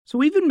So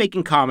we've been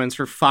making Commons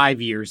for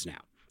 5 years now.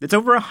 It's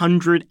over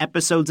 100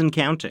 episodes and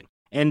counting.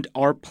 And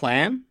our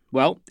plan?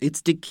 Well, it's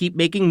to keep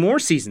making more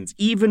seasons,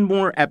 even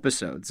more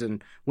episodes.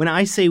 And when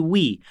I say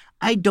we,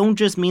 I don't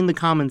just mean the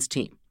Commons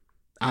team.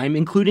 I'm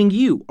including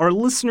you, our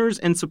listeners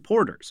and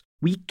supporters.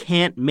 We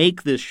can't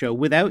make this show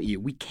without you.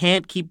 We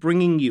can't keep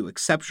bringing you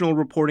exceptional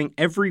reporting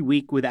every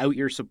week without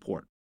your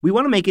support. We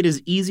want to make it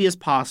as easy as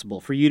possible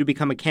for you to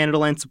become a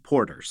Canadaland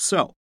supporter.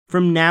 So,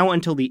 from now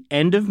until the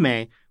end of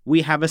May,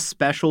 we have a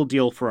special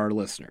deal for our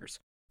listeners.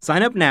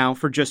 Sign up now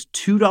for just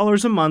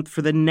 $2 a month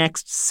for the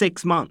next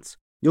 6 months.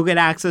 You'll get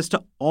access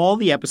to all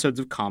the episodes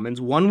of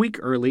Commons 1 week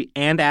early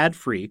and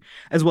ad-free,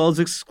 as well as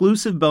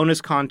exclusive bonus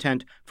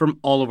content from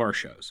all of our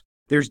shows.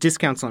 There's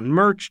discounts on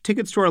merch,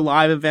 tickets to our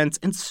live events,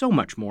 and so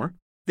much more.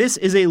 This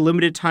is a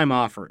limited time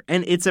offer,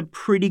 and it's a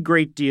pretty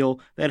great deal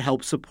that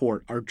helps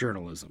support our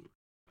journalism.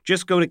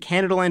 Just go to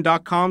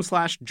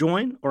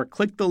Canadaland.com/join or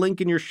click the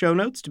link in your show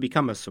notes to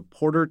become a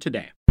supporter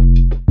today.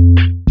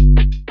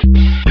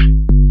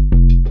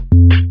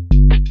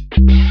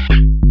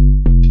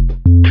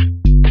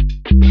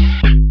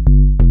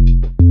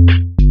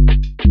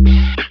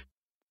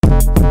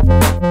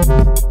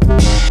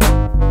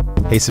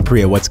 Hey,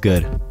 Supriya, what's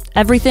good?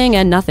 Everything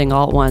and nothing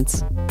all at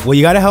once. Well,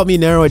 you got to help me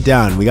narrow it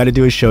down. We got to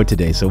do a show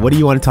today. So what do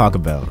you want to talk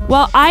about?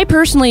 Well, I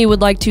personally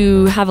would like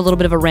to have a little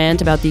bit of a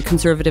rant about the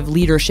Conservative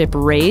leadership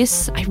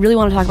race. I really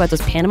want to talk about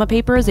those Panama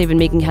Papers. They've been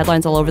making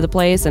headlines all over the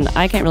place, and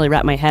I can't really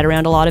wrap my head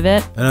around a lot of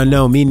it.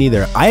 No, me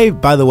neither. I,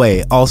 by the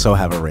way, also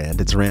have a rant.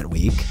 It's Rant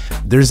Week.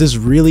 There's this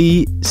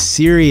really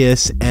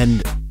serious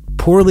and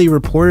poorly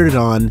reported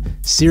on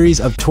series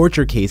of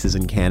torture cases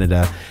in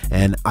Canada,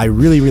 and I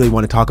really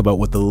want to talk about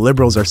what the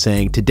Liberals are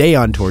saying today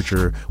on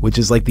torture, which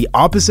is like the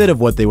opposite of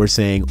what they were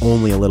saying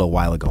only a little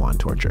while ago on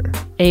torture.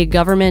 A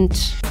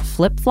government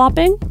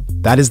flip-flopping?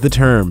 That is the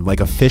term,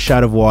 like a fish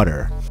out of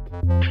water.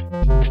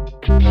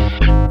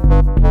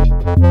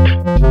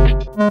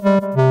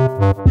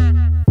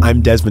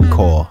 I'm Desmond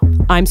Cole.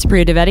 I'm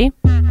Supriya Dwivedi.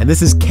 And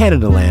this is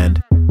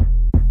Canadaland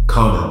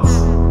Commons.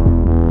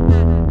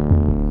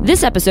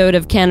 This episode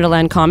of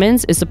Canadaland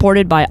Commons is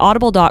supported by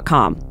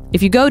Audible.com.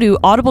 If you go to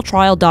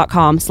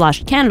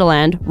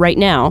audibletrial.com/Canadaland right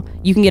now,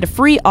 you can get a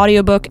free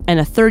audiobook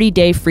and a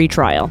 30-day free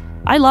trial.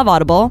 I love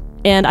Audible,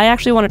 and I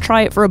actually want to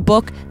try it for a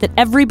book that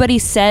everybody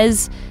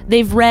says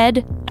they've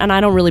read, and I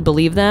don't really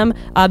believe them.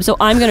 So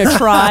I'm going to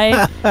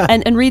try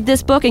and read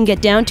this book and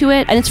get down to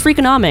it. And it's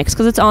Freakonomics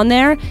because it's on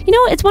there. You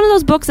know, it's one of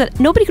those books that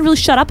nobody could really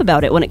shut up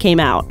about it when it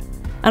came out.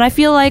 And I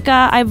feel like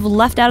I've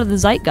left out of the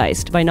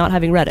zeitgeist by not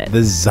having read it.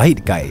 The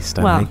zeitgeist,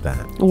 I like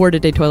that. Word a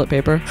day toilet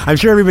paper. I'm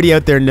sure everybody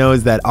out there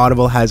knows that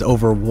Audible has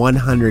over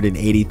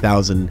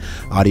 180,000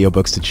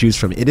 audiobooks to choose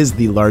from. It is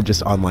the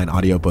largest online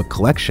audiobook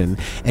collection.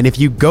 And if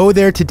you go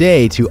there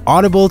today to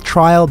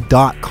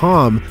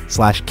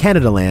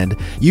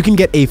audibletrial.com/Canadaland, you can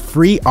get a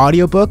free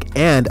audiobook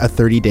and a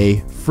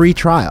 30-day free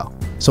trial.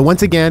 So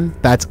once again,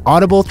 that's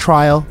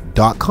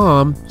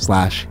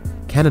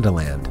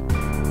audibletrial.com/Canadaland.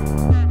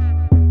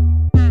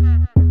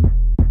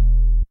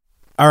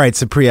 All right,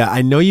 Supriya,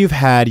 I know you've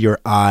had your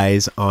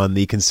eyes on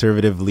the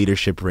Conservative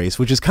leadership race,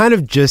 which is kind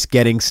of just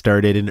getting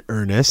started in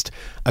earnest.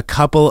 A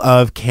couple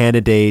of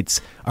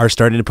candidates are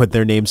starting to put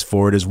their names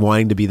forward as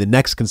wanting to be the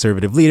next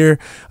Conservative leader.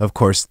 Of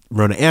course,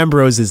 Rona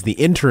Ambrose is the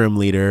interim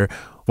leader.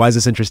 Why is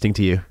this interesting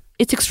to you?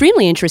 It's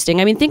extremely interesting.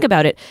 I mean, think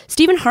about it.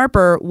 Stephen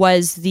Harper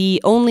was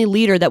the only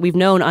leader that we've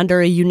known under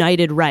a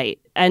united right.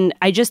 And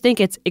I just think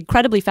it's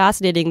incredibly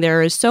fascinating.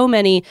 There are so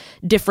many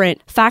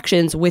different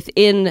factions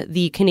within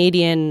the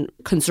Canadian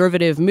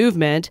conservative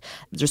movement.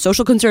 There's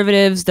social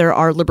conservatives, there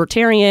are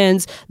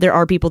libertarians, there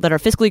are people that are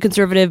fiscally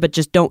conservative but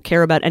just don't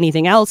care about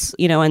anything else,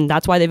 you know, and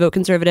that's why they vote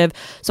conservative.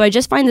 So I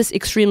just find this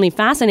extremely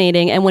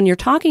fascinating. And when you're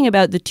talking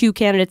about the two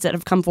candidates that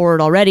have come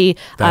forward already...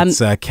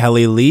 That's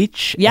Kellie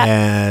Leitch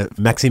and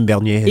Maxime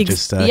Bernier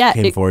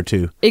came forward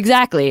too.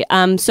 Exactly.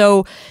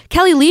 So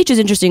Kellie Leitch is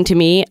interesting to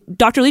me.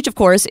 Dr. Leitch, of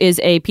course, is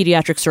a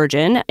pediatric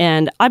surgeon,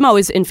 and I'm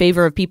always in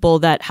favor of people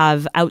that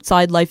have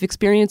outside life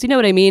experience, you know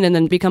what I mean, and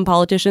then become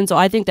politicians, so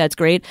I think that's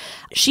great.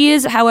 She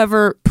is,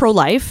 however,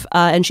 pro-life,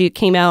 and she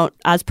came out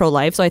as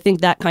pro-life, so I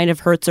think that kind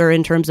of hurts her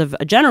in terms of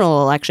a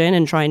general election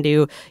and trying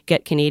to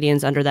get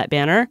Canadians under that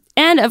banner.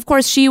 And, of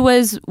course, she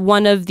was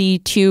one of the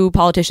two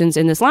politicians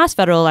in this last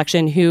federal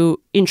election who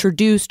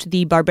introduced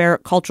the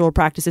barbaric cultural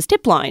practices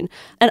tip line.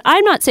 And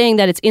I'm not saying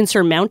that it's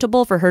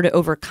insurmountable for her to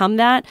overcome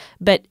that,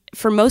 but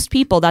for most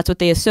people, that's what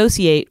they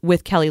associate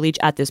with Kellie Leitch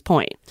at this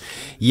point.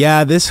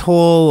 Yeah, this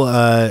whole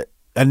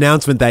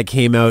announcement that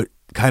came out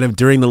kind of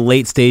during the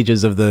late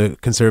stages of the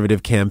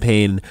Conservative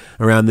campaign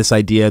around this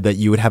idea that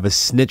you would have a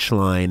snitch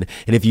line,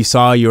 and if you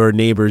saw your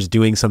neighbors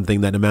doing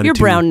something that amounted your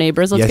brown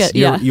neighbors,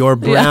 your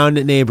brown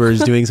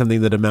neighbors doing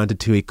something that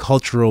amounted to a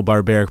cultural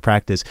barbaric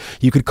practice,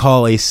 you could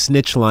call a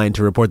snitch line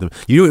to report them.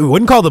 You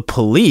wouldn't call the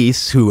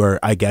police, who are,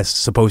 I guess,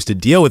 supposed to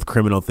deal with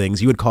criminal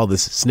things. You would call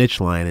this snitch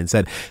line, and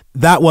said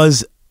that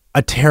was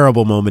a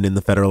terrible moment in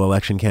the federal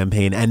election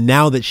campaign. And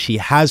now that she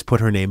has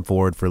put her name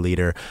forward for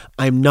leader,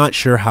 I'm not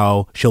sure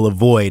how she'll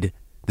avoid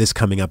this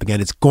coming up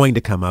again. It's going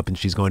to come up and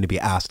she's going to be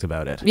asked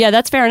about it. Yeah,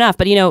 that's fair enough.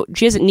 But,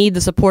 she doesn't need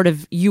the support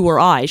of you or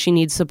I. She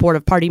needs support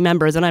of party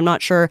members. And I'm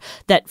not sure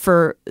that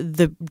for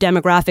the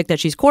demographic that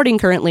she's courting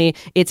currently,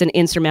 it's an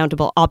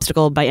insurmountable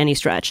obstacle by any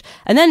stretch.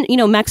 And then,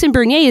 Maxime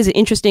Bernier is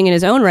interesting in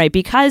his own right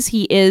because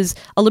he is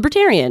a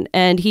libertarian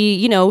and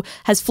he,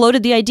 has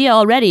floated the idea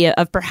already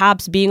of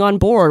perhaps being on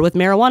board with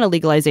marijuana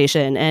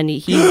legalization. And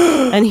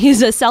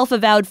he's a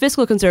self-avowed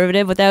fiscal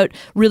conservative without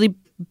really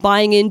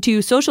buying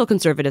into social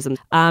conservatism.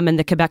 And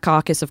the Quebec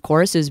caucus, of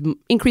course, is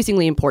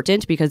increasingly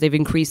important because they've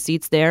increased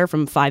seats there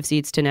from 5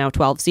 seats to now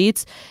 12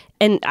 seats.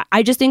 And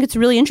I just think it's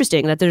really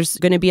interesting that there's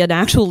going to be an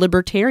actual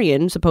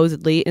libertarian,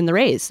 supposedly, in the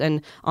race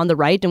and on the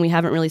right, and we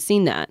haven't really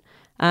seen that.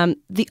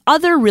 The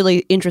other really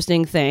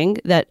interesting thing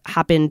that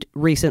happened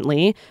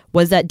recently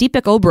was that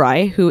Deepak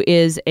Oberoi, who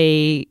is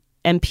a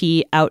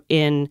MP out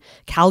in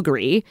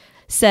Calgary,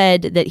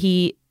 said that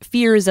he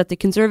fears that the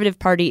Conservative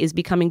Party is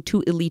becoming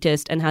too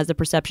elitist and has the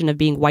perception of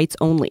being whites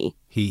only.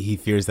 He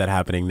fears that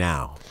happening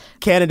now.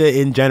 Canada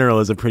in general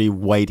is a pretty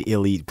white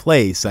elite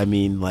place. I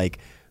mean,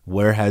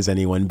 where has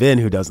anyone been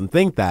who doesn't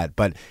think that?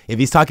 But if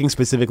he's talking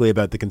specifically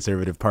about the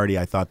Conservative Party,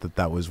 I thought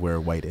that was where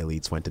white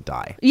elites went to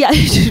die. Yeah,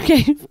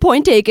 okay,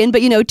 point taken.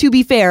 But, to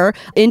be fair,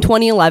 in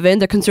 2011,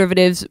 the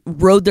Conservatives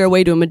rode their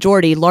way to a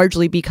majority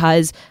largely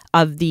because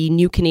of the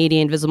new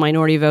Canadian visible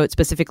minority vote,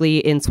 specifically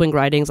in swing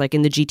ridings like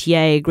in the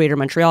GTA, Greater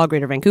Montreal,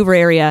 Greater Vancouver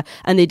area,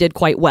 and they did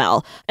quite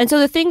well. And so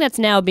the thing that's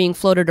now being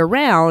floated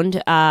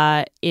around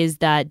is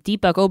that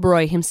Deepak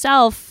Oberoi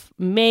himself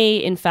may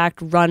in fact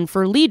run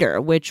for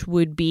leader, which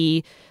would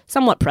be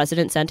somewhat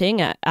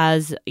precedent-setting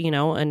as,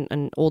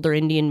 an older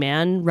Indian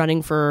man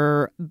running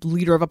for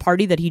leader of a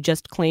party that he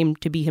just claimed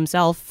to be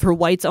himself for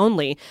whites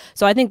only.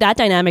 So I think that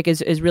dynamic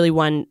is really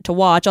one to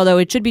watch, although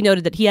it should be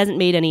noted that he hasn't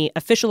made any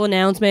official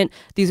announcement.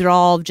 These are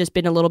all just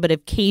been a little bit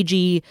of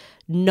cagey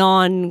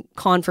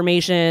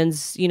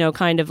non-confirmations,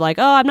 kind of like,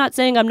 oh, I'm not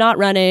saying I'm not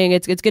running.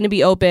 It's going to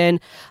be open.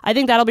 I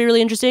think that'll be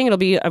really interesting. It'll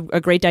be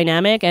a great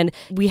dynamic. And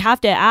we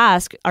have to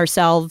ask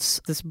ourselves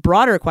this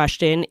broader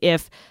question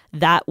if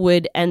that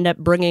would end up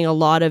bringing a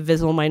lot of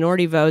visible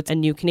minority votes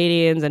and new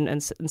Canadians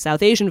and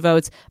South Asian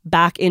votes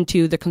back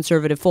into the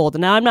Conservative fold.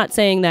 And now I'm not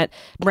saying that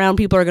brown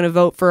people are going to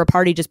vote for a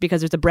party just because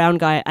there's a brown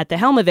guy at the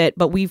helm of it,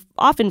 but we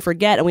often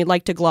forget and we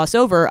like to gloss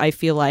over, I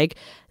feel like,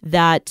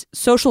 that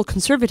social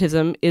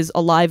conservatism is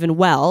alive and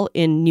well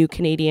in new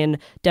Canadian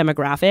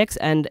demographics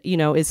and,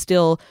 is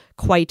still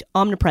quite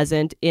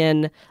omnipresent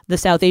in the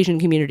South Asian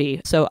community.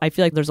 So I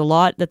feel like there's a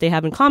lot that they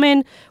have in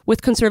common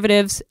with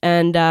conservatives,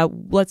 and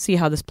let's see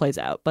how this plays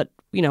out. But,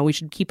 we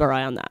should keep our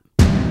eye on that.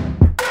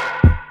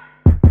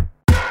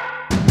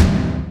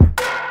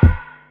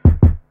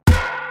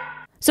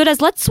 So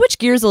let's switch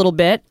gears a little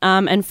bit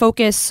and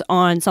focus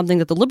on something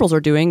that the Liberals are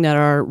doing that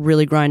are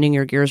really grinding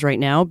your gears right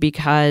now,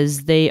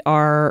 because they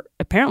are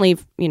apparently,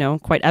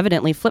 quite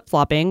evidently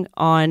flip-flopping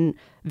on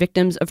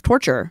victims of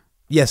torture.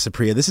 Yes,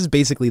 Supriya, this is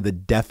basically the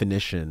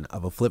definition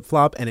of a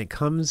flip-flop, and it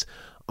comes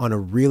on a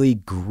really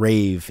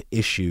grave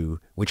issue,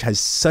 which has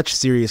such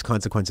serious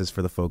consequences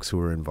for the folks who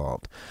are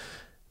involved.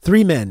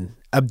 3 men,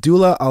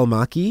 Abdullah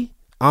Al-Maki,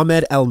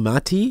 Ahmed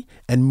El-Mati,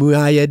 and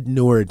Muayyad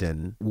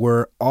Noureddin,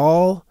 were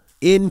all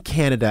in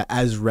Canada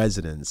as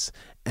residents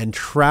and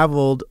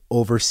traveled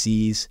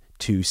overseas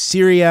to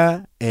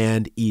Syria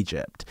and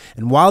Egypt.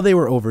 And while they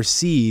were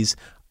overseas,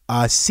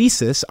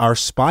 CSIS, our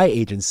spy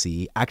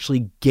agency,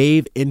 actually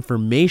gave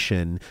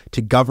information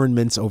to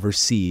governments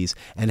overseas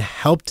and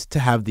helped to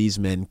have these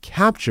men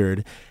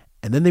captured,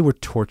 and then they were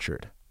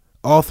tortured.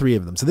 All 3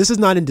 of them. So this is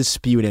not in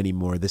dispute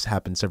anymore. This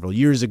happened several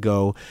years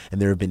ago,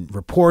 and there have been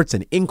reports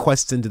and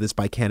inquests into this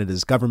by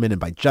Canada's government and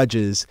by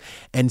judges.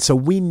 And so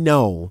we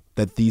know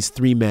that these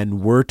 3 men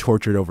were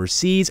tortured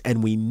overseas,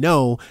 and we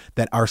know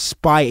that our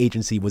spy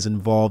agency was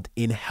involved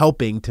in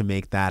helping to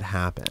make that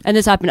happen. And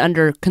this happened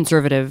under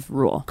Conservative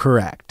rule.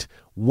 Correct.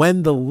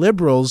 When the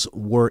Liberals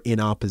were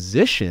in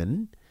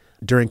opposition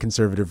during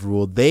Conservative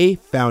rule, they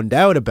found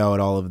out about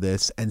all of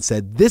this and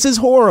said, this is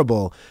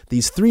horrible.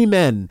 These 3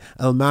 men,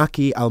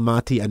 El-Maki,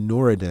 Al-Mati, and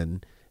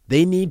Noureddin,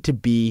 they need to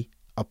be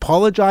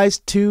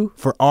apologized to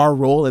for our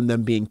role in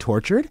them being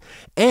tortured,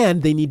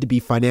 and they need to be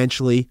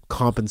financially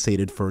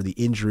compensated for the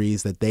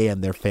injuries that they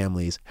and their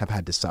families have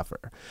had to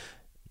suffer.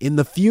 In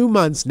the few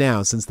months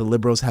now since the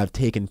Liberals have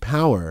taken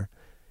power,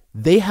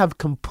 they have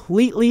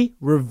completely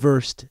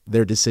reversed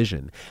their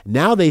decision.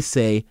 Now they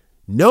say,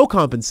 no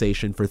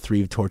compensation for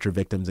 3 torture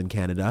victims in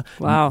Canada.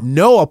 Wow.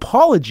 No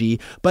apology.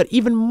 But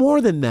even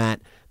more than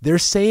that, they're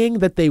saying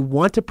that they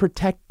want to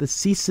protect the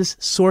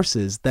CSIS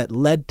sources that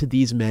led to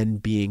these men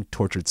being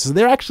tortured. So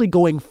they're actually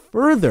going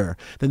further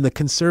than the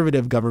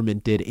Conservative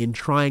government did in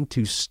trying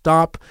to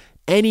stop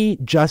any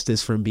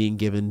justice from being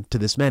given to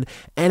this man.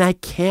 And I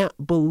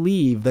can't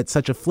believe that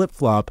such a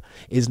flip-flop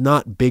is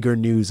not bigger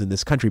news in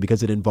this country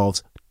because it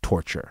involves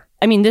torture.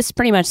 I mean, this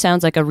pretty much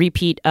sounds like a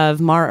repeat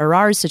of Mar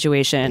Arar's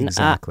situation,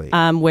 Exactly.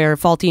 Where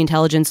faulty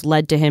intelligence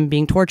led to him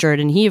being tortured.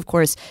 And he, of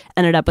course,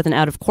 ended up with an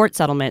out-of-court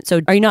settlement.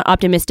 So are you not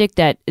optimistic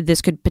that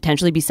this could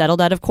potentially be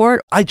settled out of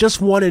court? I just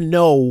want to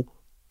know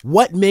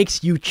What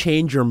makes you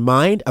change your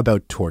mind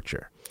about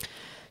torture?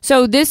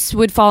 So this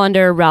would fall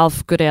under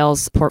Ralph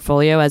Goodale's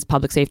portfolio as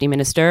public safety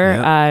minister.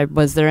 Yeah.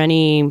 Was there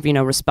any,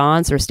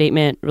 response or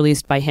statement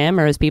released by him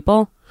or his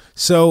people?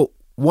 So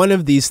one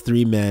of these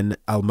three men,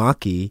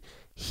 Al-Maki,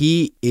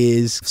 he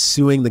is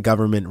suing the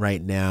government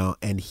right now,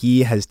 and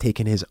he has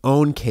taken his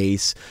own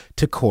case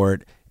to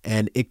court.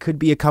 And it could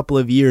be a couple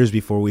of years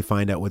before we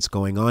find out what's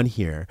going on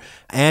here.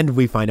 And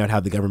we find out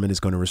how the government is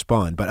going to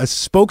respond. But a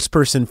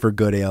spokesperson for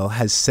Goodale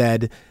has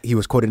said, he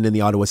was quoted in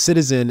the Ottawa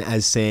Citizen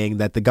as saying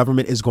that the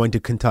government is going to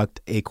conduct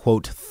a,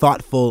 quote,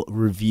 thoughtful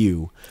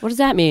review. What does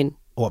that mean?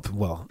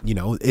 Well,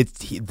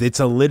 it's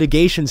a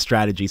litigation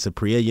strategy,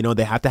 Supriya.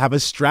 They have to have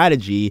a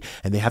strategy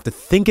and they have to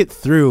think it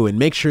through and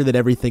make sure that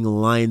everything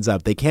lines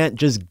up. They can't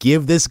just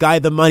give this guy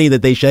the money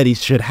that he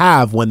should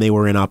have when they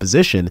were in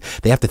opposition.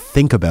 They have to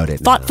think about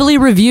it. Thoughtfully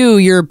review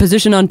your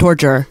position on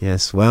torture.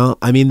 Yes, well,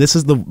 this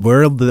is the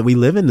world that we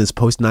live in, this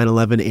post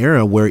 9/11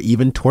 era where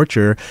even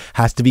torture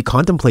has to be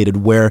contemplated,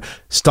 where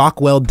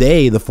Stockwell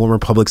Day, the former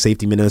public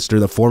safety minister,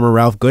 the former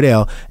Ralph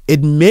Goodale,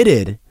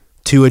 admitted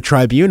to a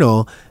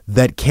tribunal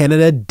that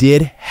Canada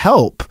did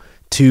help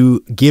to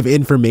give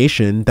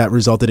information that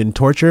resulted in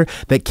torture,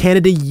 that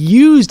Canada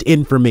used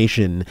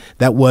information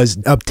that was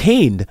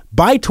obtained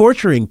by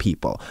torturing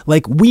people.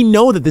 Like, we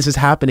know that this is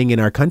happening in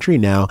our country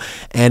now,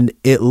 and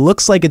it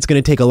looks like it's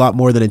going to take a lot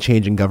more than a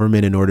change in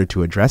government in order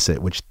to address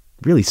it, which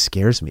really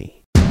scares me.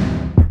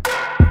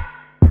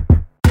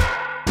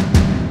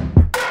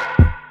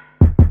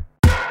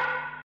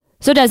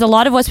 So, Des, a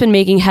lot of what's been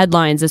making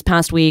headlines this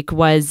past week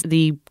was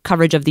the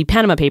coverage of the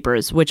Panama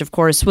Papers, which, of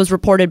course, was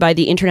reported by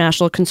the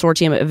International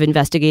Consortium of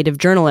Investigative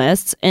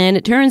Journalists. And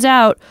it turns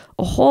out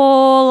a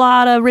whole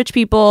lot of rich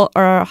people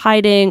are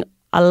hiding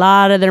a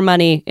lot of their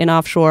money in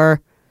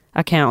offshore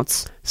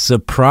accounts.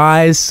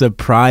 Surprise,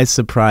 surprise,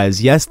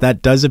 surprise. Yes,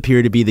 that does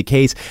appear to be the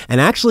case.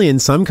 And actually, in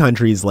some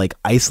countries like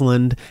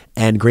Iceland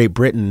and Great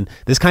Britain,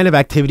 this kind of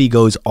activity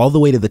goes all the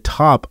way to the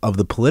top of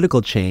the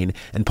political chain,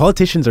 and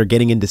politicians are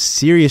getting into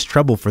serious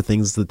trouble for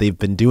things that they've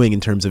been doing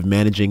in terms of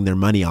managing their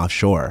money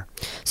offshore.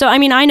 So, I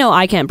know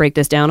I can't break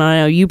this down. I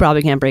know you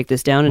probably can't break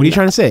this down. What are you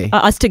trying to say?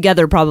 Us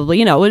together,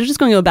 probably. We're just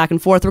going to go back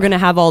and forth. We're going to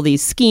have all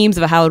these schemes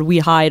of how we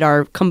hide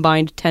our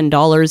combined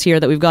 $10 here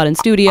that we've got in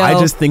studio. I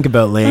just think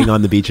about laying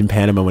on the beach in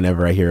Panama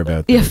whenever I hear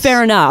about this. Yeah,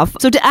 fair enough.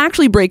 So to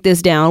actually break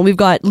this down, we've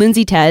got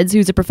Lindsay Tedds,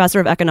 who's a professor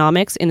of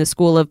economics in the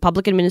School of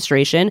Public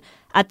Administration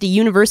at the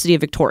University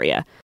of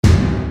Victoria.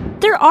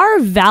 There are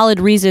valid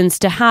reasons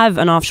to have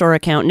an offshore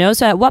account, no?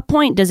 So at what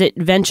point does it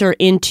venture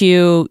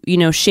into,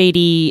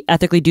 shady,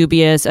 ethically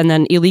dubious, and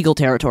then illegal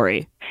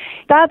territory?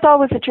 That's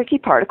always a tricky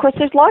part. Of course,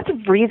 there's lots of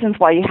reasons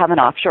why you have an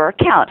offshore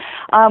account.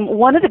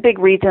 One of the big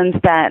reasons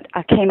that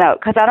came out,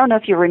 because I don't know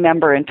if you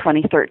remember in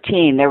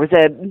 2013, there was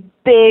a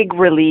big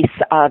release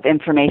of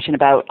information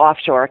about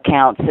offshore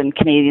accounts, and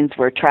Canadians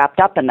were trapped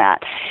up in that.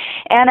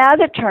 And as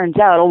it turns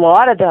out, a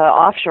lot of the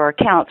offshore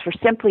accounts were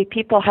simply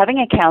people having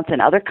accounts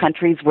in other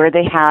countries where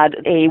they had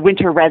a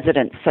winter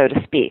residence, so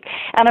to speak.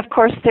 And of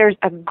course, there's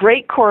a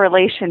great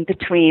correlation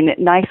between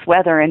nice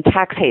weather and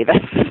tax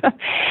havens.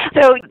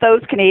 So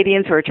those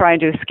Canadians who are trying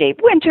to escape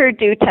winter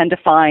do tend to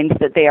find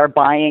that they are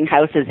buying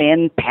houses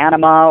in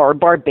Panama or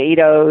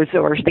Barbados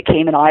or the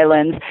Cayman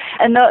Islands,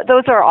 and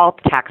those are all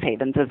tax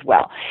havens as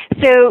well.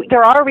 So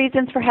there are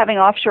reasons for having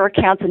offshore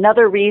accounts.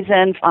 Another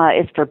reason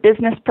is for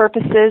business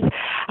purposes.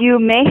 You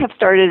may have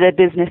started a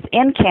business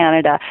in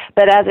Canada,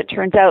 but as it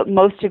turns out,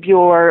 most of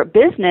your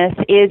business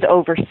is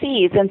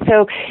overseas, and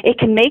so it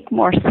can make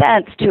more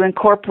sense to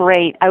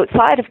incorporate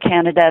outside of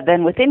Canada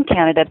than within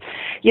Canada.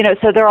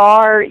 So there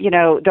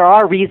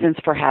are reasons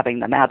for having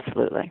them,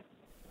 absolutely.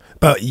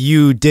 But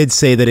you did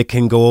say that it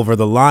can go over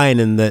the line,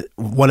 and that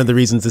one of the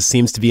reasons this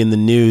seems to be in the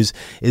news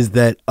is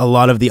that a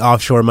lot of the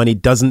offshore money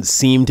doesn't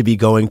seem to be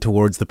going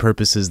towards the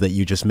purposes that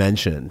you just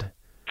mentioned.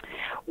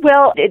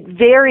 Well, it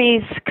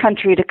varies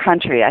country to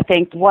country. I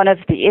think one of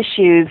the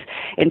issues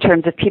in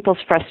terms of people's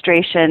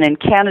frustration in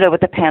Canada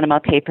with the Panama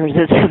Papers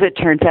is, as it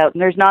turns out,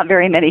 there's not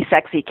very many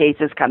sexy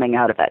cases coming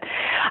out of it.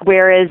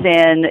 Whereas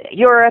in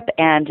Europe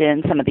and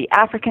in some of the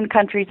African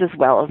countries, as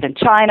well as in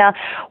China,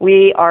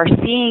 we are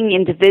seeing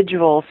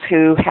individuals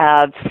who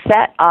have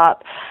set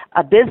up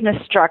a business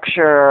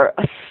structure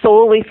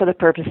solely for the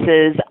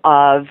purposes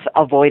of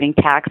avoiding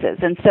taxes.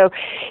 And so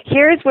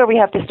here's where we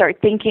have to start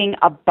thinking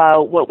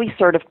about what we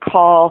sort of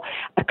call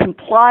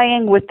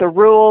complying with the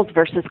rules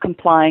versus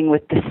complying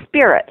with the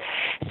spirit.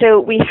 So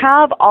we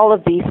have all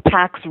of these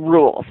tax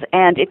rules,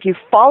 and if you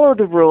follow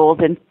the rules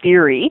in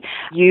theory,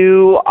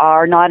 you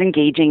are not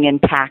engaging in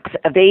tax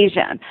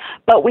evasion.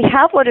 But we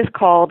have what is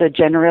called a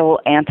general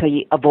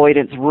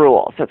anti-avoidance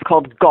rule, so it's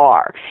called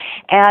GAR.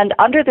 And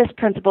under this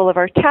principle of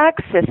our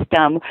tax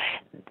system,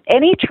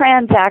 any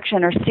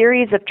transaction or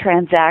series of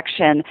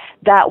transaction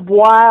that,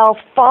 while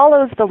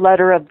follows the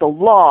letter of the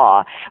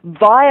law,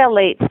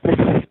 violates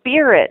the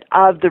spirit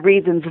of the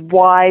reasons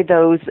why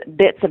those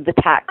bits of the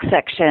tax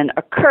section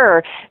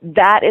occur,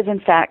 that is in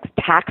fact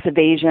tax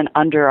evasion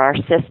under our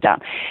system.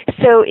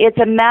 So it's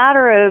a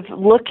matter of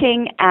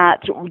looking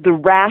at the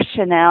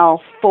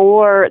rationale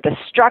for the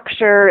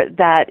structure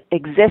that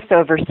exists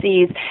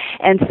overseas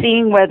and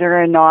seeing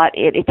whether or not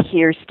it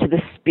adheres to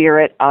the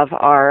spirit of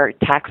our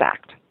Tax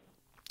Act.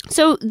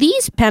 So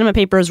these Panama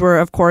Papers were,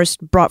 of course,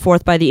 brought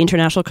forth by the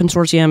International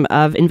Consortium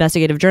of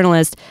Investigative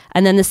Journalists.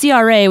 And then the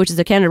CRA, which is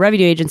the Canada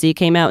Revenue Agency,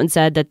 came out and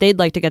said that they'd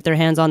like to get their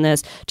hands on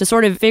this to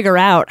sort of figure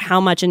out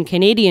how much in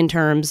Canadian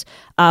terms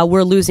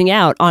we're losing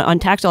out on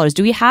tax dollars.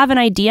 Do we have an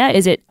idea?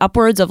 Is it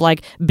upwards of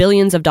like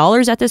billions of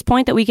dollars at this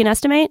point that we can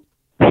estimate?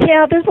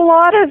 Yeah, there's a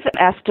lot of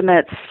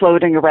estimates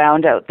floating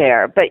around out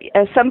there, but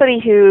as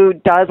somebody who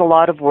does a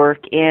lot of work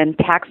in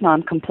tax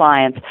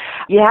non-compliance,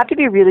 you have to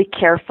be really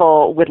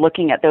careful with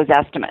looking at those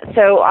estimates.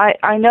 So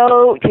I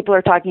know people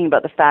are talking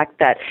about the fact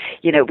that,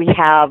 we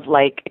have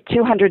like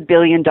 $200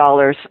 billion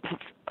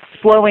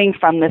flowing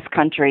from this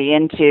country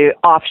into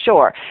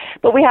offshore,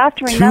 but we have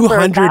to remember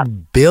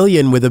 $200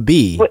 billion with a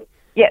B.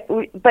 Yeah,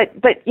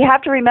 but you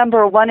have to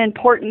remember one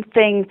important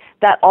thing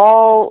that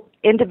all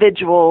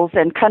individuals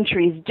and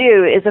countries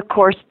do is, of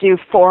course, do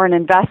foreign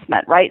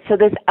investment, right? So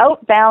this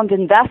outbound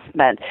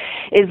investment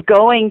is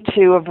going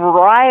to a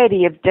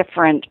variety of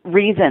different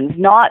reasons,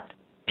 not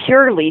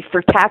purely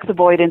for tax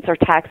avoidance or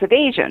tax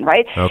evasion,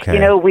 right? Okay.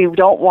 We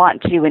don't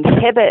want to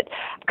inhibit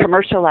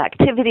commercial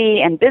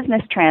activity and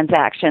business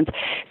transactions.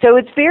 So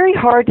it's very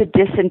hard to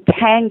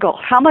disentangle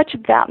how much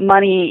of that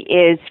money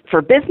is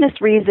for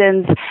business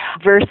reasons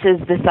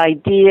versus this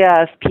idea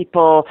of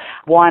people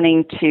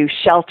wanting to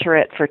shelter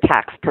it for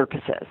tax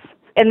purposes.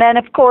 And then,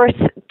 of course,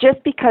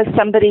 just because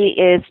somebody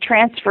is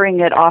transferring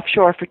it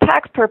offshore for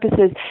tax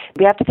purposes,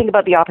 we have to think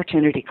about the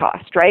opportunity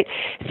cost, right?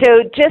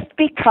 So just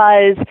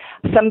because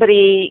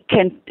somebody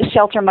can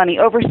shelter money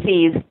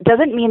overseas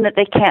doesn't mean that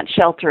they can't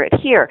shelter it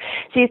here.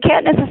 So you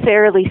can't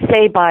necessarily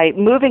say by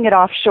moving it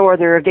offshore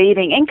they're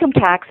evading income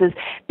taxes,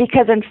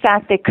 because in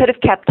fact they could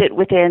have kept it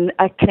within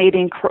a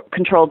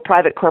Canadian-controlled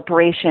private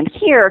corporation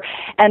here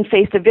and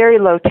faced a very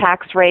low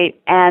tax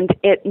rate and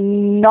it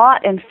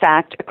not in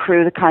fact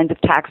accrue the kinds of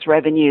tax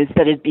revenues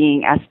that is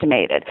being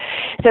estimated.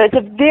 So it's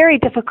a very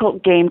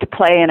difficult game to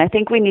play, and I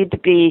think we need to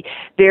be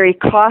very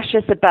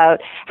cautious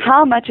about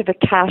how much of a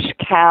cash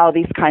cow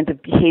these kinds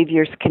of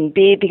behaviors can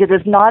be, because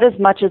it's not as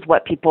much as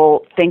what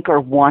people think or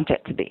want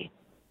it to be.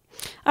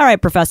 All right,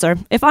 Professor,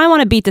 if I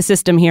want to beat the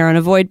system here and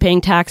avoid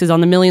paying taxes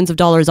on the millions of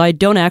dollars I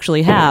don't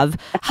actually have,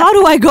 how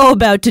do I go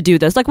about to do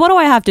this? Like, what do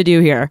I have to do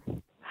here?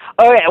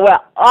 Okay,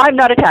 well, I'm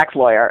not a tax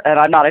lawyer, and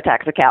I'm not a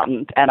tax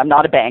accountant, and I'm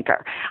not a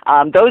banker.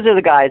 Those are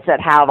the guys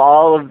that have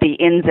all of the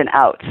ins and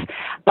outs.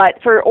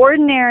 But for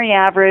ordinary,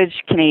 average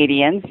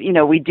Canadians,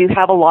 we do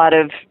have a lot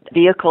of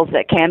vehicles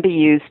that can be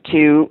used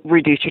to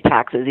reduce your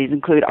taxes. These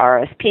include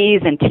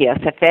RSPs and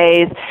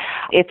TSFAs.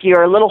 If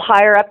you're a little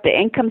higher up the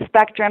income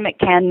spectrum, it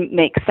can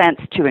make sense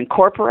to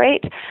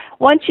incorporate.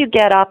 Once you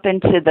get up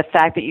into the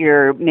fact that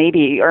you're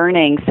maybe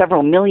earning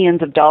several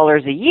millions of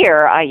dollars a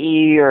year, i.e.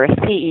 you're a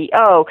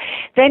CEO,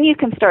 then you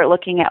can start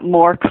looking at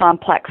more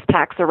complex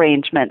tax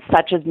arrangements,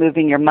 such as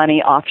moving your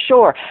money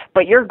offshore.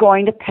 But you're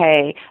going to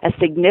pay a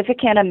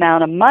significant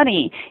amount of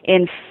money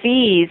in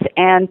fees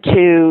and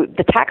to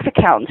the tax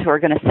accountants who are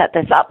going to set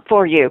this up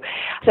for you.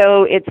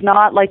 So it's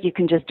not like you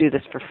can just do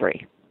this for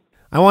free.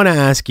 I want to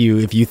ask you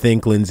if you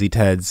think, Lindsay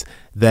Tedds,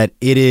 that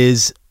it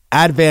is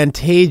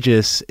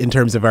advantageous in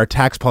terms of our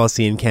tax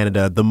policy in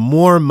Canada, the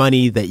more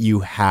money that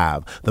you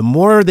have, the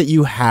more that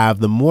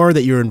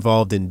you're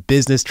involved in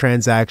business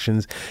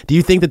transactions. Do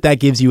you think that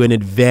gives you an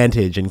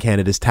advantage in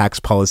Canada's tax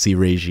policy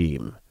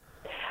regime?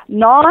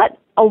 Not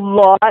a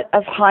lot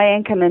of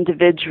high-income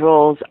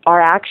individuals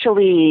are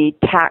actually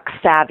tax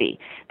savvy.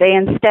 They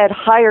instead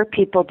hire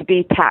people to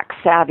be tax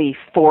savvy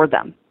for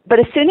them. But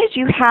as soon as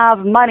you have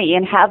money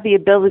and have the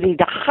ability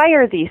to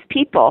hire these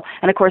people,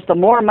 and of course the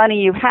more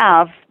money you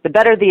have, the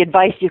better the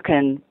advice you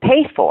can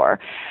pay for.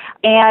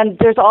 And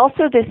there's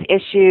also this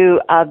issue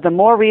of the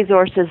more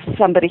resources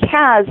somebody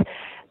has,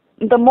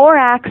 the more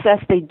access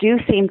they do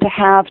seem to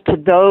have to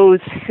those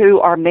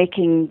who are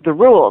making the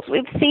rules.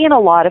 We've seen a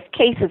lot of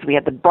cases. We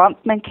had the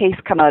Bronfman case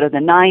come out of the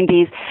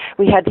 90s.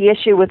 We had the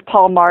issue with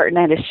Paul Martin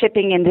and his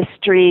shipping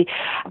industry.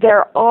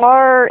 There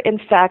are, in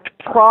fact,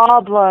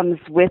 problems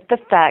with the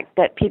fact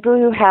that people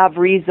who have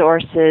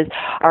resources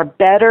are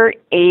better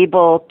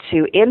able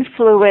to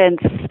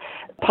influence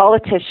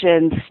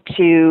politicians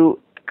to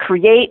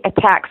create a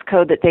tax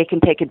code that they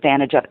can take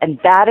advantage of, and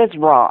that is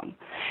wrong.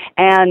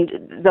 And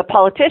the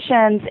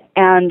politicians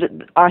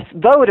and us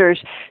voters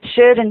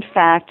should, in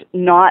fact,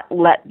 not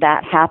let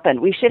that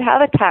happen. We should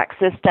have a tax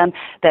system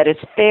that is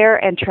fair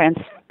and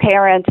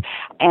transparent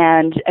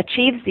and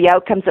achieves the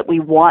outcomes that we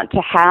want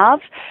to have,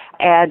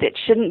 and it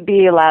shouldn't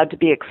be allowed to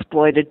be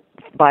exploited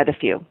by the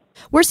few.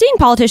 We're seeing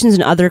politicians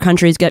in other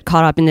countries get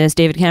caught up in this.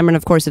 David Cameron,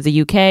 of course, of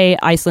the UK.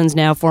 Iceland's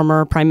now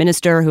former prime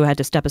minister who had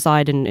to step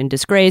aside in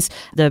disgrace.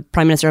 The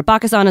prime minister of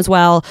Pakistan as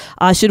well.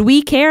 Should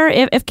we care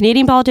if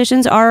Canadian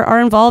politicians are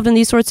involved in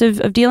these sorts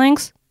of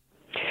dealings?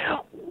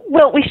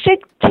 Well, we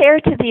should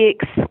care to the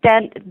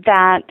extent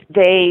that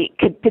they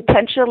could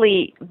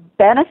potentially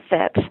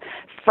benefit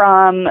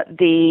from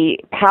the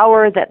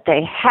power that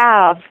they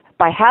have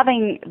by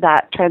having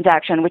that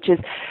transaction, which is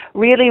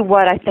really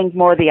what I think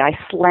more the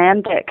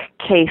Icelandic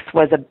case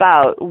was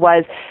about,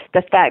 was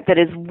the fact that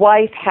his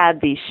wife had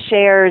these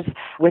shares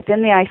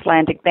within the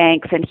Icelandic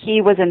banks, and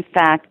he was in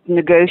fact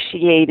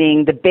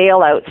negotiating the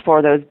bailouts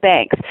for those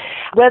banks.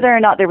 Whether or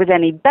not there was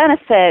any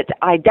benefit,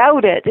 I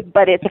doubt it,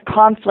 but it's a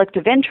conflict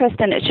of interest,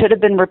 and it should have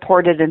been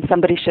reported, and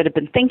somebody should have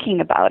been thinking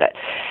about it.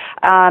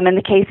 In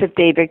the case of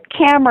David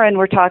Cameron,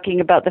 we're talking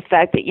about the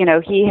fact that,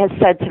 he has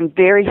said some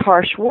very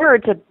harsh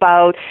words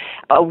about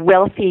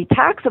wealthy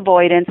tax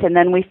avoidance, and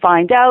then we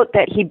find out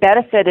that he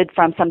benefited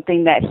from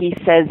something that he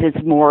says is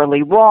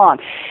morally wrong.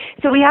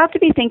 So we have to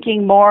be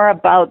thinking more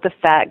about the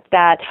fact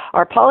that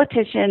our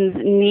politicians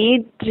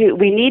need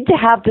to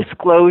have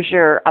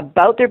disclosure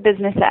about their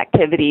business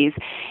activities,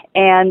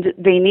 and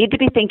they need to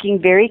be thinking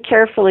very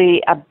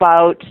carefully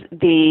about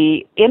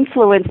the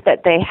influence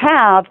that they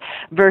have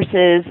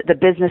versus the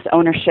business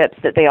ownerships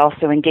that they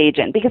also engage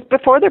in. Because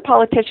before they're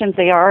politicians,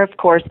 they are, of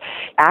course,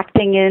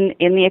 acting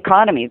in the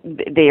economy.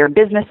 They are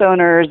business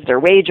owners, they're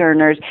wage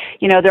earners.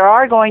 There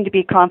are going to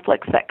be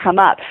conflicts that come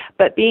up.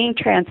 But being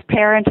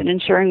transparent and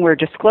ensuring we're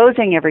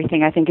disclosing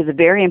everything, I think, is a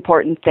very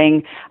important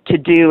thing to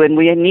do. And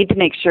we need to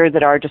make sure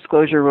that our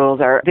disclosure rules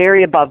are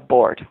very above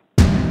board.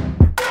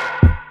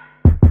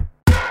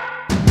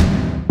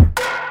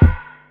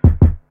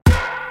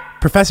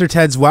 Professor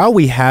Tedds, while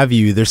we have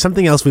you, there's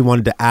something else we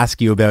wanted to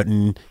ask you about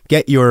and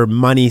get your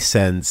money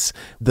sense.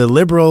 The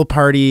Liberal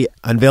Party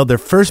unveiled their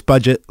first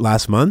budget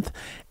last month,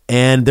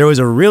 and there was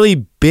a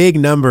really big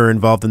number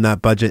involved in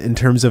that budget in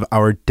terms of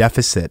our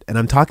deficit. And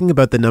I'm talking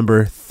about the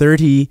number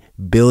 $30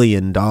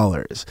 billion,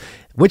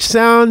 which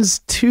sounds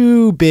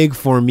too big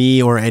for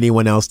me or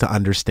anyone else to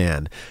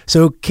understand.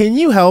 So can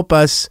you help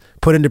us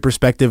put into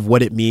perspective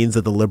what it means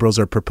that the Liberals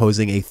are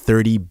proposing a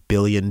 $30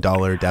 billion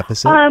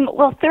deficit?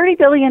 Well, $30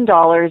 billion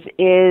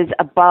is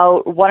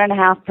about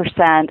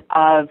 1.5%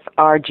 of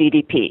our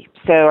GDP.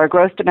 So our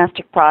gross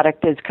domestic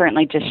product is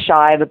currently just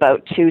shy of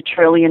about $2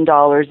 trillion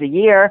a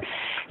year.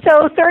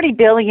 So $30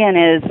 billion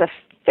is a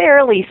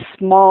fairly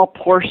small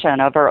portion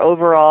of our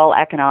overall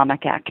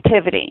economic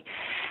activity.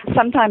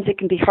 Sometimes it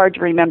can be hard to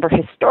remember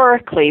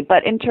historically,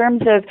 but in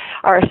terms of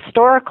our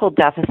historical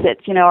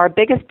deficits, our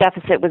biggest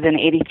deficit was in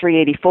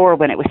 83-84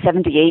 when it was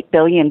 $78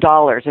 billion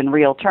in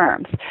real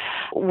terms.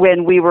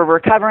 When we were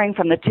recovering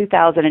from the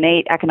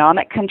 2008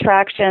 economic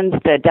contractions,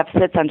 the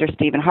deficits under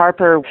Stephen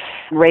Harper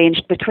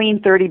ranged between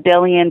 $30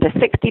 billion to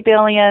 $60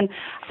 billion.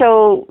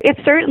 So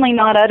it's certainly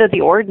not out of the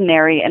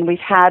ordinary, and we've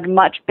had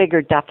much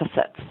bigger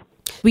deficits.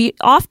 We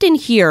often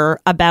hear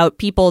about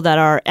people that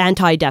are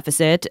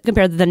anti-deficit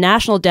compare the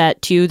national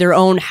debt to their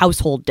own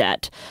household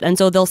debt. And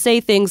so they'll say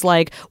things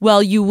like,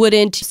 well, you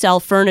wouldn't sell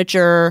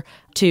furniture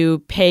to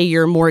pay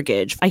your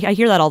mortgage. I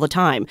hear that all the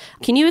time.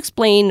 Can you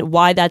explain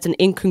why that's an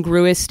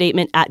incongruous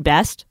statement at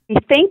best? We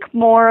think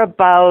more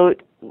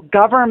about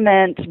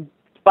government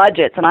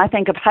budgets, and I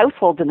think of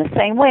households in the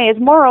same way, is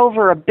more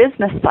over a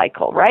business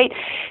cycle, right?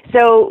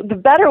 So the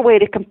better way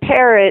to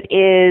compare it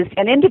is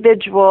an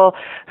individual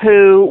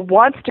who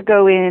wants to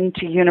go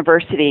into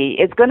university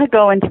is going to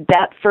go into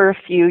debt for a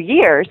few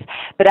years,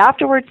 but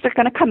afterwards they're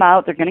going to come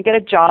out, they're going to get a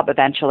job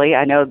eventually.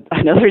 I know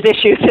there's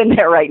issues in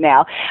there right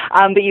now,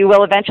 but you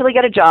will eventually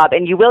get a job,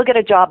 and you will get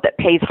a job that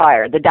pays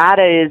higher. The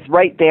data is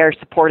right there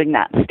supporting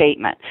that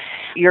statement.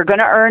 You're going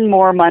to earn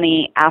more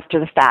money after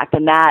the fact,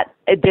 and that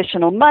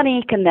additional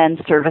money can then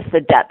service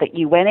the debt that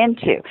you went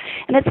into.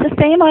 And it's the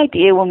same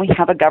idea when we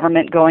have a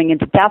government going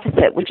into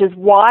deficit, which is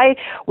why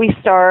we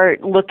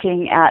start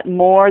looking at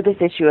more this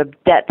issue of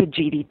debt to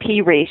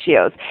GDP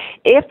ratios.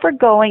 If we're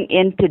going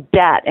into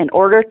debt in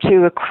order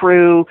to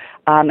accrue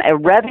a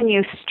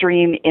revenue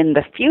stream in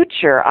the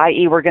future,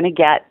 i.e. we're going to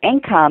get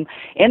income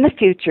in the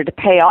future to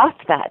pay off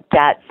that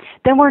debt,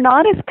 then we're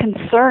not as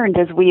concerned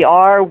as we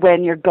are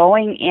when you're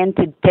going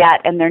into debt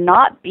and there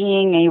not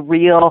being a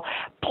real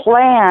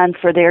plan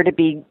for there to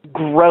be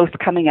growth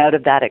coming out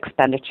of that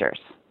expenditures.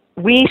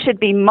 We should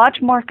be much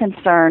more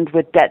concerned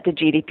with debt to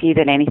GDP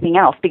than anything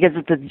else, because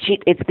it's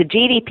the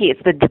GDP,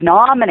 it's the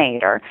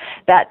denominator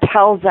that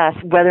tells us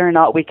whether or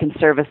not we can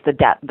service the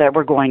debt that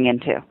we're going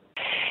into.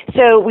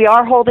 So we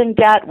are holding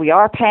debt, we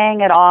are paying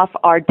it off.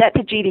 Our debt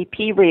to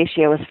GDP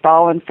ratio has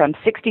fallen from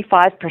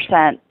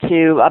 65%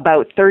 to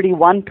about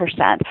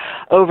 31%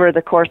 over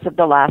the course of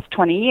the last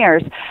 20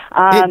 years.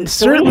 It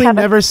certainly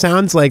never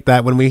sounds like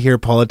that when we hear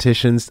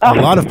politicians, a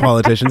lot of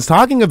politicians,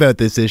 talking about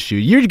this issue.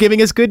 You're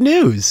giving us good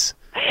news.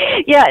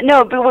 Yeah,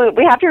 no, but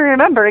we have to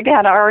remember,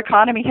 again, our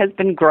economy has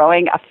been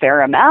growing a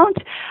fair amount.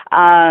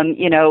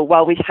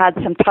 While we've had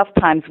some tough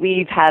times,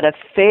 we've had a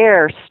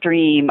fair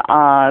stream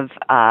of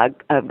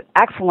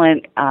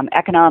excellent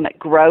economic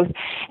growth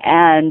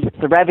and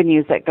the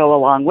revenues that go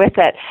along with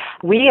it.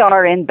 We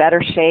are in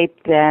better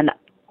shape than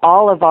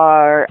all of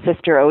our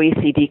sister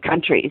OECD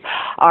countries.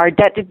 Our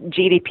debt to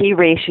GDP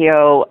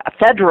ratio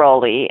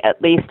federally,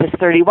 at least, is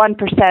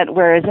 31%,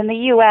 whereas in the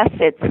U.S.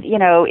 it's,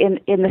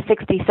 in the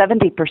 60,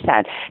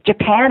 70%.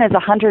 Japan is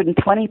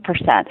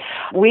 120%.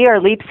 We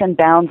are leaps and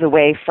bounds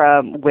away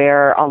from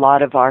where a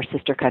lot of our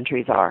sister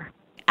countries are.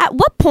 At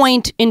what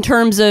point, in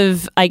terms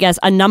of, I guess,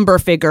 a number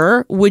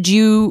figure, would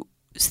you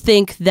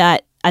think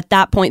that at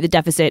that point the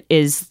deficit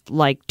is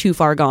like too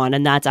far gone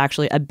and that's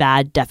actually a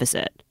bad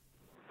deficit?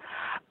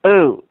 As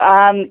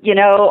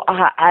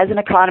an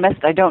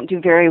economist, I don't do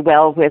very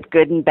well with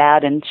good and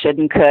bad and should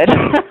and could.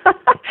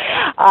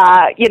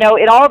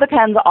 It all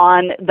depends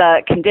on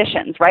the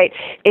conditions, right?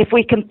 If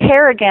we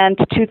compare again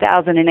to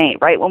 2008,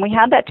 right, when we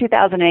had that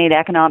 2008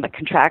 economic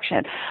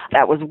contraction,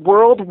 that was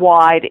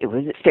worldwide, it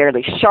was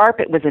fairly sharp,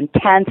 it was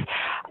intense,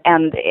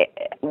 and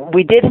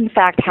we did in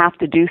fact have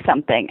to do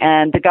something.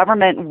 And the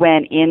government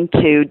went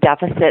into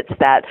deficits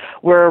that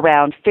were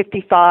around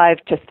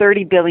 $55 to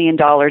 $30 billion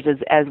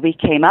as we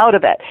came out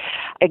of it.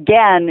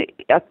 Again,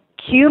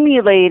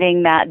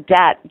 accumulating that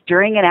debt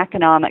during an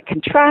economic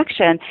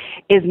contraction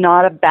is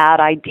not a bad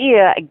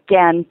idea,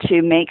 again,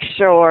 to make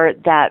sure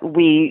that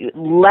we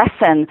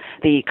lessen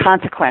the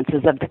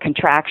consequences of the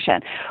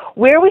contraction.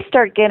 Where we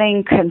start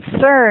getting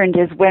concerned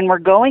is when we're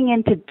going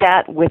into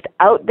debt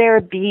without there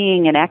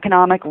being an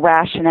economic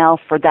rationale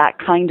for that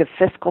kind of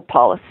fiscal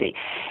policy.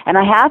 And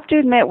I have to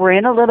admit, we're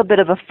in a little bit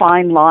of a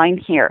fine line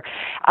here.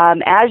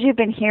 As you've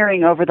been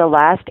hearing over the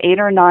last 8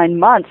 or 9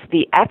 months,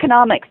 the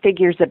economic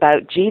figures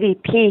about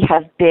GDP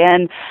have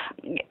been,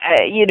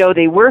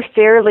 they were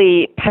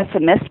fairly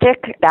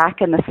pessimistic back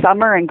in the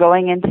summer and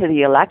going into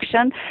the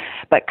election.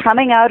 But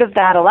coming out of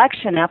that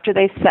election, after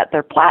they set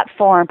their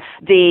platform,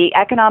 the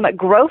economic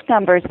growth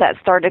numbers that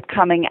started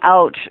coming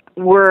out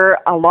were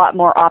a lot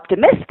more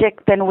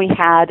optimistic than we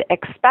had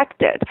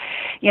expected.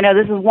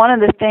 This is one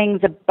of the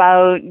things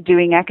about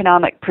doing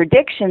economic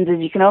predictions is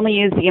you can only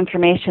use the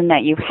information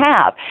that you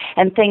have,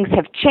 and things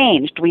have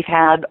changed. We've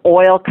had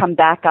oil come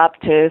back up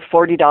to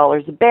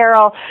 $40 a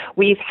barrel.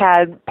 We've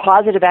had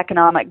positive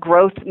economic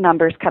growth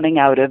numbers coming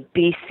out of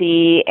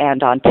BC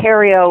and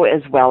Ontario,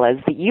 as well as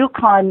the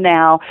Yukon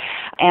now.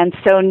 And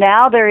so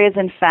now there is,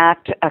 in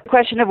fact, a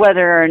question of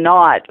whether or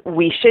not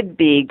we should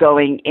be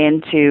going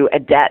into a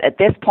debt at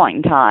this point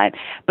in time.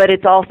 But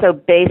it's also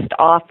based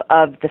off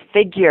of the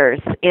figures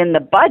in the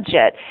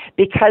budget.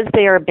 Because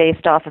they are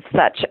based off of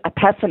such a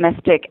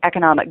pessimistic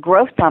economic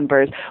growth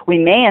numbers, we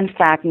may, in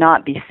fact,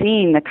 not be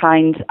seeing the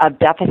kinds of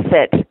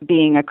deficit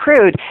being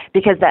accrued,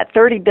 because that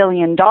 $30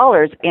 billion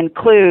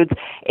includes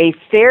a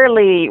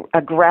fairly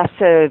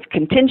aggressive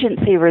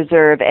contingency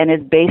reserve and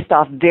is based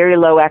off very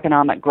low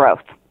economic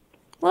growth.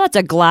 Well, that's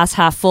a glass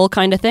half full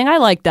kind of thing. I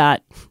like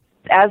that.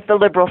 As the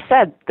Liberals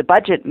said, the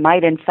budget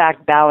might in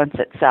fact balance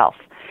itself.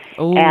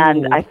 Ooh.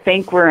 And I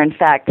think we're in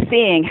fact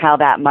seeing how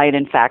that might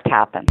in fact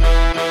happen.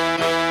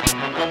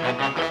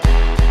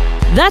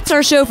 That's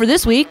our show for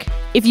this week.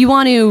 If you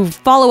want to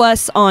follow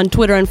us on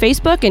Twitter and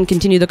Facebook and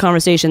continue the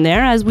conversation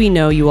there, as we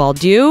know you all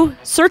do,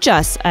 search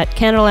us at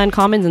Canadaland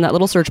Commons in that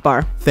little search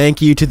bar.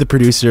 Thank you to the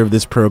producer of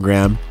this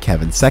program,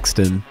 Kevin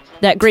Sexton.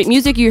 That great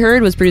music you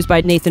heard was produced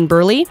by Nathan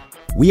Burley.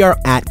 We are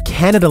at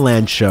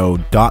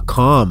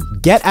CanadaLandShow.com.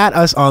 Get at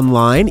us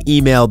online.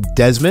 Email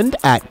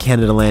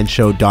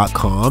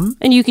Desmond@CanadaLandShow.com.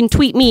 And you can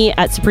tweet me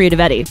at Supriya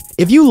Dwivedi.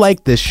 If you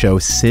like this show,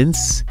 support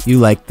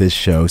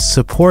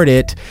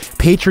it.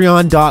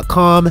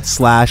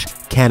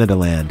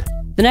 Patreon.com/CanadaLand.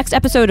 The next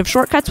episode of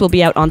Shortcuts will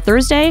be out on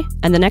Thursday,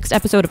 and the next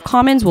episode of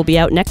Commons will be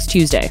out next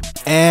Tuesday.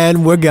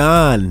 And we're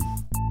gone.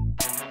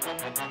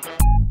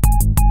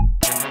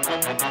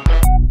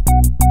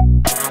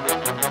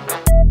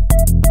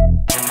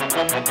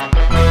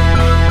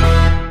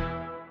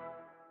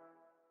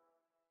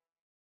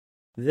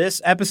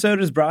 This episode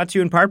is brought to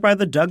you in part by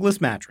the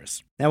Douglas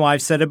Mattress. Now,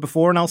 I've said it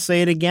before and I'll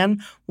say it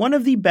again. One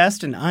of the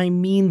best, and I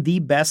mean the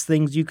best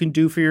things you can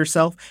do for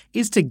yourself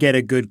is to get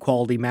a good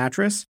quality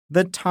mattress.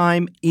 The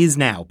time is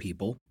now,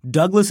 people.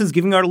 Douglas is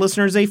giving our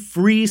listeners a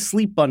free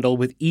sleep bundle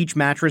with each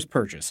mattress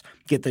purchase.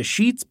 Get the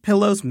sheets,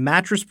 pillows,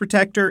 mattress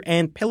protector,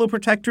 and pillow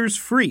protectors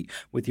free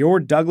with your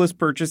Douglas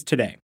purchase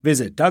today.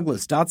 Visit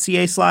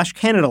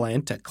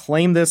douglas.ca/Canadaland to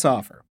claim this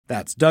offer.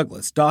 That's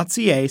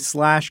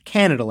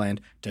douglas.ca/Canadaland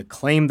to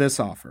claim this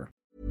offer.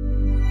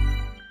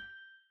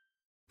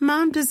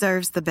 Mom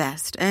deserves the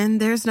best, and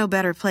there's no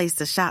better place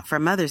to shop for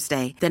Mother's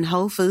Day than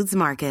Whole Foods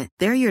Market.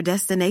 They're your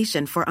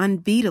destination for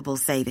unbeatable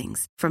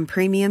savings, from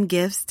premium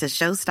gifts to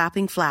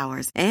show-stopping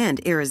flowers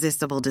and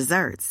irresistible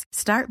desserts.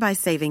 Start by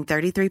saving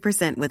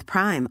 33% with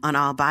Prime on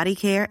all body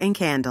care and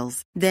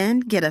candles.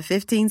 Then get a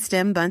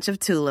 15-stem bunch of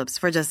tulips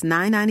for just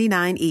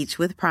 $9.99 each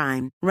with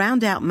Prime.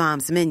 Round out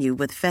Mom's menu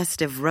with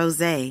festive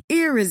rosé,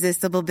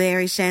 irresistible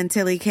berry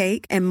chantilly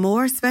cake, and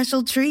more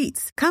special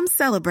treats. Come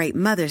celebrate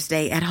Mother's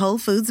Day at Whole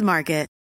Foods Market.